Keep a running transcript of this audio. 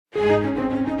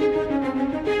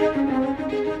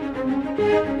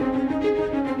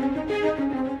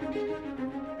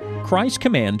Christ's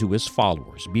command to his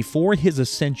followers before his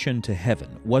ascension to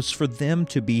heaven was for them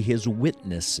to be his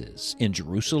witnesses in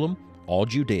Jerusalem, all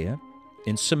Judea,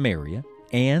 in Samaria,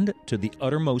 and to the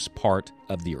uttermost part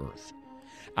of the earth.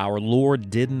 Our Lord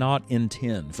did not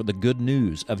intend for the good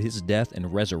news of his death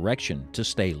and resurrection to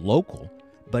stay local,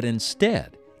 but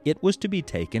instead it was to be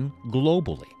taken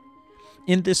globally.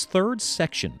 In this third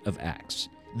section of Acts,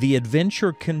 the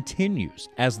adventure continues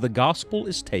as the gospel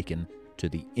is taken to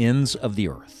the ends of the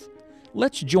earth.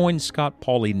 Let's join Scott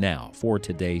Pauley now for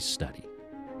today's study.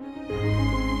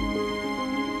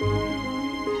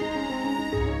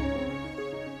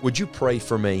 Would you pray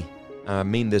for me? I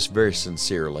mean this very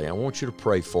sincerely. I want you to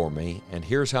pray for me, and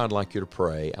here's how I'd like you to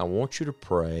pray. I want you to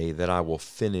pray that I will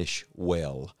finish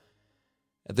well.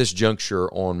 At this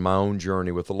juncture on my own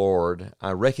journey with the Lord,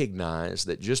 I recognize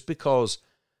that just because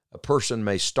a person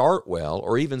may start well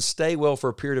or even stay well for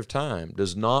a period of time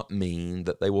does not mean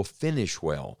that they will finish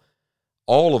well.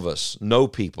 All of us know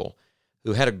people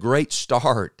who had a great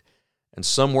start, and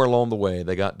somewhere along the way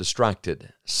they got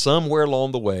distracted. Somewhere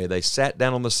along the way they sat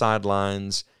down on the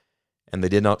sidelines and they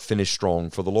did not finish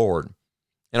strong for the Lord.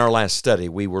 In our last study,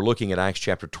 we were looking at Acts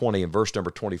chapter 20 and verse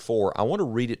number 24. I want to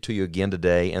read it to you again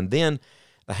today, and then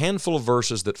a handful of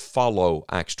verses that follow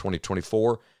Acts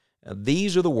 20:24.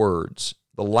 These are the words,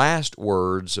 the last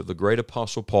words of the great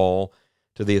apostle Paul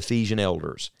to the Ephesian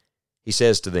elders. He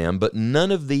says to them, "But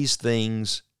none of these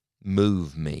things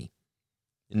move me.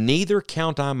 Neither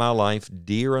count I my life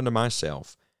dear unto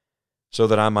myself, so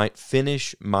that I might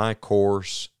finish my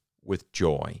course with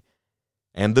joy,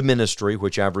 and the ministry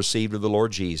which I've received of the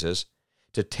Lord Jesus,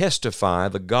 to testify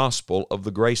the gospel of the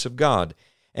grace of God.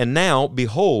 And now,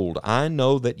 behold, I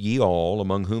know that ye all,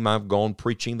 among whom I've gone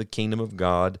preaching the kingdom of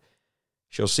God,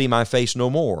 shall see my face no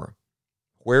more.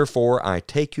 Wherefore I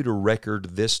take you to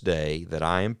record this day that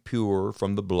I am pure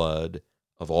from the blood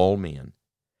of all men.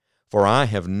 For I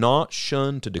have not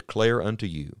shunned to declare unto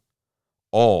you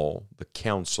all the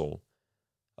counsel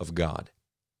of God."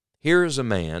 Here is a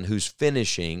man who's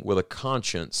finishing with a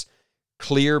conscience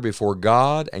clear before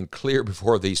God and clear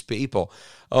before these people.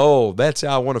 Oh, that's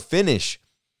how I want to finish.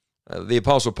 The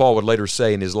Apostle Paul would later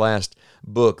say in his last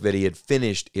book that he had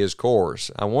finished his course.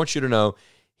 I want you to know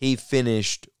he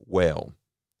finished well.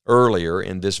 Earlier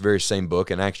in this very same book,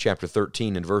 in Acts chapter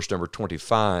 13 and verse number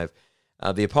 25,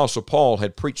 the Apostle Paul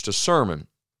had preached a sermon.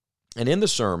 And in the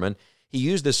sermon, he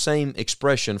used the same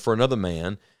expression for another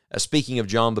man, speaking of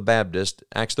John the Baptist,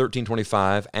 Acts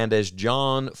 13:25, and as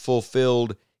John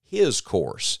fulfilled his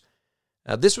course.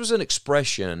 This was an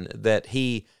expression that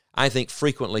he, I think,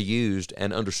 frequently used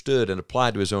and understood and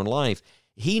applied to his own life.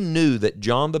 He knew that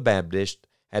John the Baptist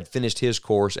had finished his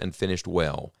course and finished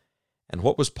well. And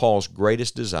what was Paul's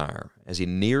greatest desire as he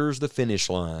nears the finish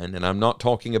line? And I'm not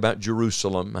talking about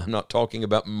Jerusalem. I'm not talking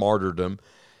about martyrdom.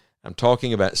 I'm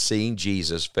talking about seeing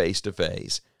Jesus face to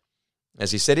face.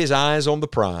 As he set his eyes on the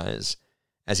prize,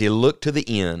 as he looked to the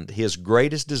end, his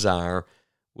greatest desire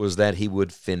was that he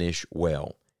would finish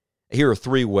well. Here are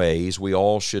three ways we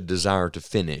all should desire to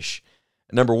finish.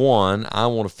 Number one, I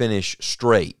want to finish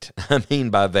straight. I mean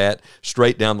by that,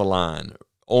 straight down the line,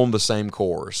 on the same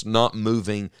course, not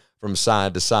moving from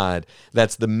side to side.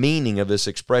 That's the meaning of this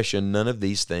expression, none of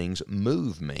these things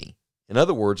move me. In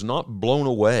other words, not blown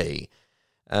away,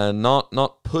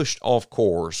 not pushed off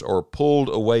course or pulled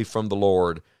away from the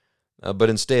Lord, but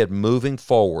instead moving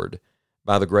forward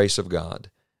by the grace of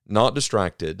God, not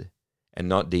distracted and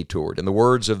not detoured. In the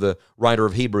words of the writer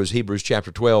of Hebrews, Hebrews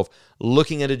chapter 12,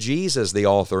 looking unto Jesus, the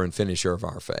author and finisher of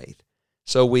our faith.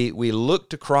 So we look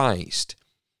to Christ.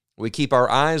 We keep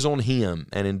our eyes on Him,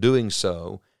 and in doing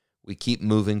so, we keep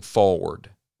moving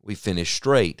forward. We finish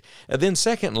straight. And then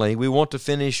secondly, we want to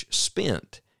finish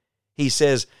spent. He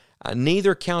says,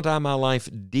 "Neither count I my life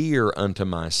dear unto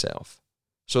myself,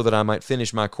 so that I might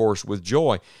finish my course with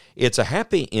joy." It's a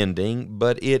happy ending,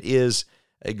 but it is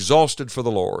exhausted for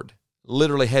the Lord,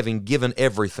 literally having given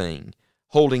everything,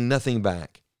 holding nothing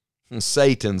back. And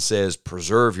Satan says,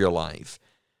 preserve your life.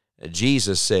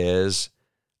 Jesus says,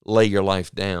 lay your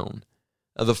life down.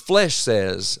 The flesh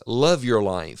says, love your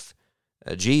life.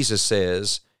 Jesus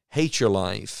says, hate your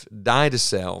life, die to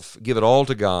self, give it all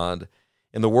to God.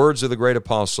 In the words of the great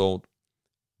apostle,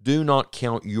 do not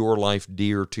count your life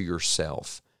dear to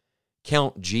yourself.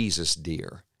 Count Jesus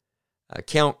dear.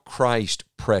 Count Christ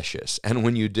precious. And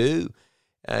when you do,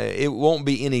 it won't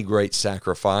be any great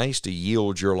sacrifice to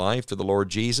yield your life to the Lord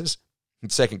Jesus. In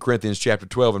 2 Corinthians chapter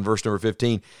 12 and verse number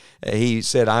 15, he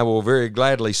said, I will very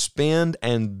gladly spend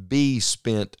and be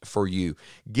spent for you.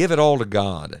 Give it all to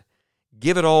God.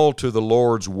 Give it all to the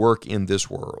Lord's work in this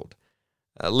world.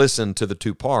 listen to the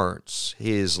two parts,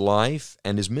 his life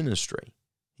and his ministry.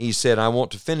 He said, I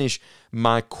want to finish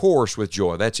my course with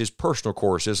joy. That's his personal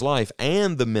course, his life,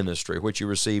 and the ministry which he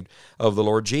received of the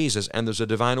Lord Jesus. And there's a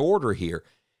divine order here.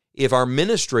 If our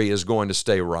ministry is going to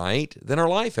stay right, then our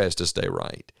life has to stay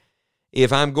right.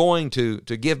 If I'm going to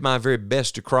give my very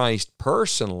best to Christ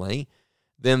personally,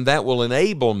 then that will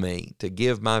enable me to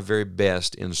give my very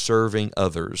best in serving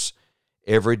others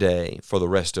every day for the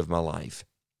rest of my life.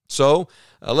 So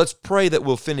let's pray that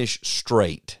we'll finish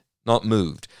straight, not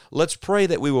moved. Let's pray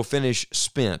that we will finish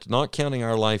spent, not counting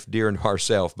our life dear unto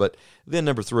ourselves. But then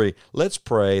number 3, let's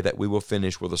pray that we will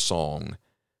finish with a song,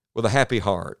 with a happy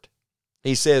heart.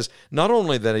 He says not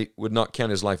only that he would not count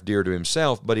his life dear to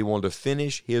himself, but he wanted to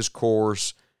finish his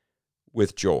course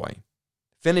with joy.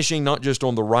 Finishing not just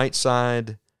on the right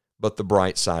side, but the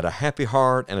bright side, a happy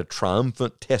heart and a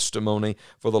triumphant testimony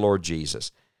for the Lord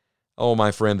Jesus. Oh,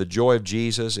 my friend, the joy of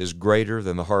Jesus is greater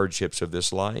than the hardships of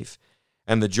this life,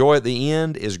 and the joy at the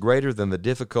end is greater than the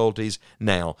difficulties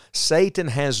now. Satan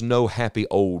has no happy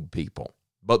old people,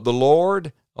 but the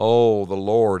Lord, the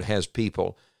Lord has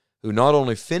people who not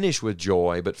only finish with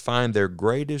joy, but find their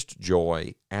greatest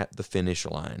joy at the finish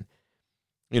line.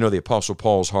 You know, the Apostle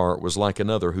Paul's heart was like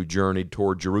another who journeyed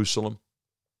toward Jerusalem.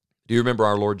 Do you remember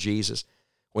our Lord Jesus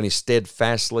when he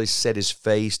steadfastly set his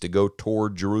face to go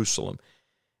toward Jerusalem?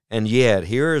 And yet,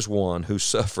 here is one who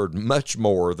suffered much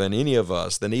more than any of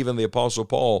us, than even the Apostle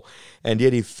Paul, and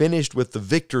yet he finished with the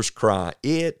victor's cry,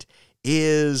 "It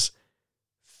is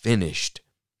finished."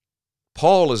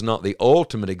 Paul is not the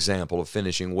ultimate example of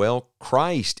finishing well.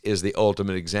 Christ is the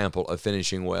ultimate example of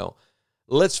finishing well.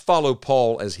 Let's follow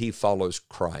Paul as he follows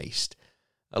Christ.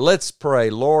 Let's pray,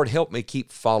 Lord, help me keep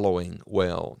following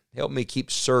well. Help me keep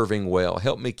serving well.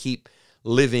 Help me keep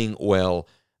living well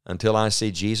until I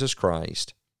see Jesus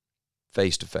Christ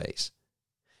face to face.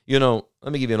 You know,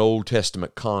 let me give you an Old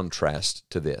Testament contrast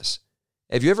to this.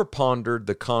 Have you ever pondered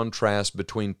the contrast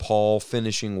between Paul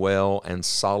finishing well and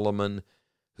Solomon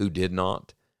who did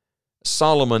not?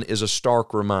 Solomon is a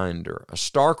stark reminder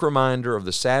of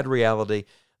the sad reality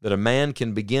that a man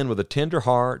can begin with a tender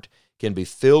heart, can be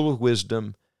filled with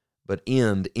wisdom, but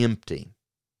end empty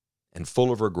and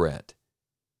full of regret.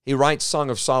 He writes Song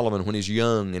of Solomon when he's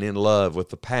young and in love with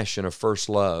the passion of first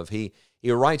love. He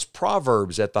writes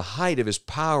Proverbs at the height of his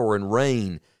power and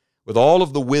reign with all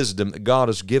of the wisdom that God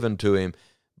has given to him.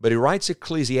 But he writes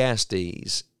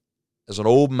Ecclesiastes as an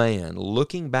old man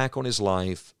looking back on his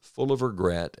life full of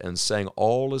regret and saying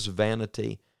all is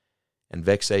vanity and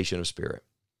vexation of spirit.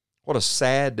 What a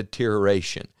sad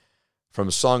deterioration from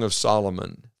Song of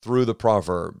Solomon through the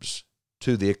Proverbs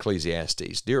to the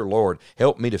Ecclesiastes. Dear Lord,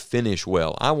 help me to finish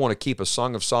well. I want to keep a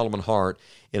Song of Solomon heart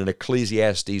in an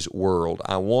Ecclesiastes world.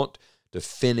 I want to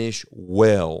finish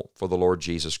well for the Lord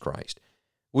Jesus Christ.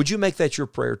 Would you make that your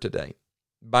prayer today?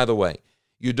 By the way,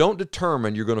 you don't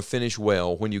determine you're going to finish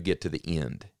well when you get to the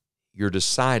end. You're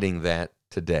deciding that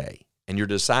today, and you're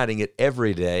deciding it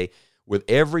every day with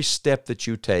every step that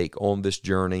you take on this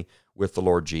journey with the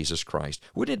Lord Jesus Christ.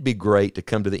 Wouldn't it be great to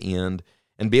come to the end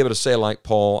and be able to say like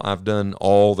Paul, I've done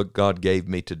all that God gave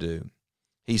me to do.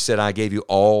 He said, I gave you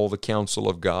all the counsel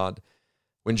of God.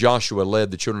 When Joshua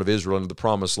led the children of Israel into the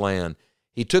promised land,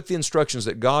 he took the instructions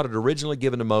that God had originally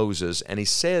given to Moses, and he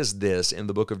says this in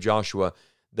the book of Joshua,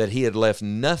 that he had left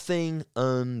nothing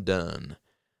undone.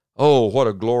 Oh, what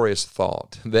a glorious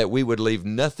thought, that we would leave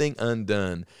nothing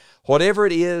undone. Whatever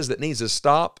it is that needs to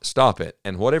stop, stop it.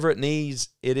 And whatever it is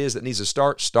that needs to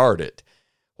start it.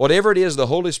 Whatever it is the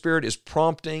Holy Spirit is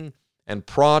prompting and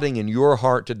prodding in your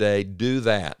heart today, do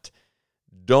that.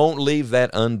 Don't leave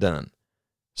that undone,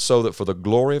 so that for the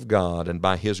glory of God and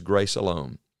by His grace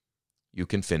alone, you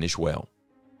can finish well.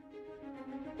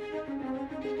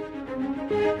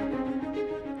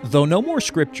 Though no more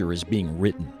Scripture is being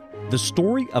written, the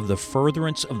story of the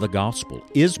furtherance of the gospel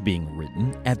is being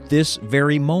written at this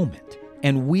very moment,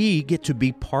 and we get to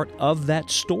be part of that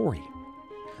story.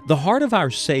 The heart of our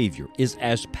Savior is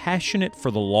as passionate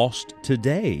for the lost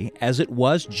today as it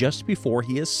was just before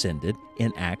He ascended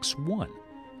in Acts 1.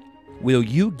 Will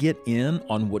you get in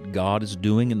on what God is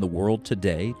doing in the world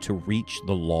today to reach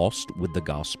the lost with the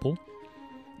gospel?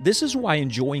 This is why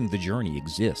Enjoying the Journey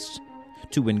exists,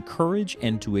 to encourage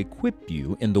and to equip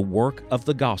you in the work of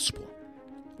the gospel.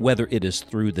 Whether it is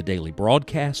through the daily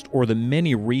broadcast or the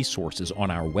many resources on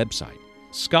our website,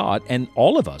 Scott and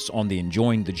all of us on the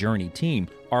Enjoying the Journey team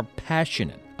are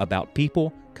passionate about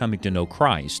people coming to know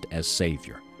Christ as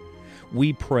Savior.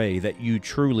 We pray that you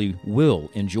truly will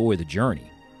enjoy the journey,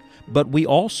 but we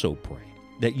also pray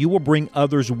that you will bring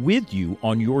others with you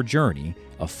on your journey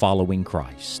of following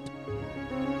Christ.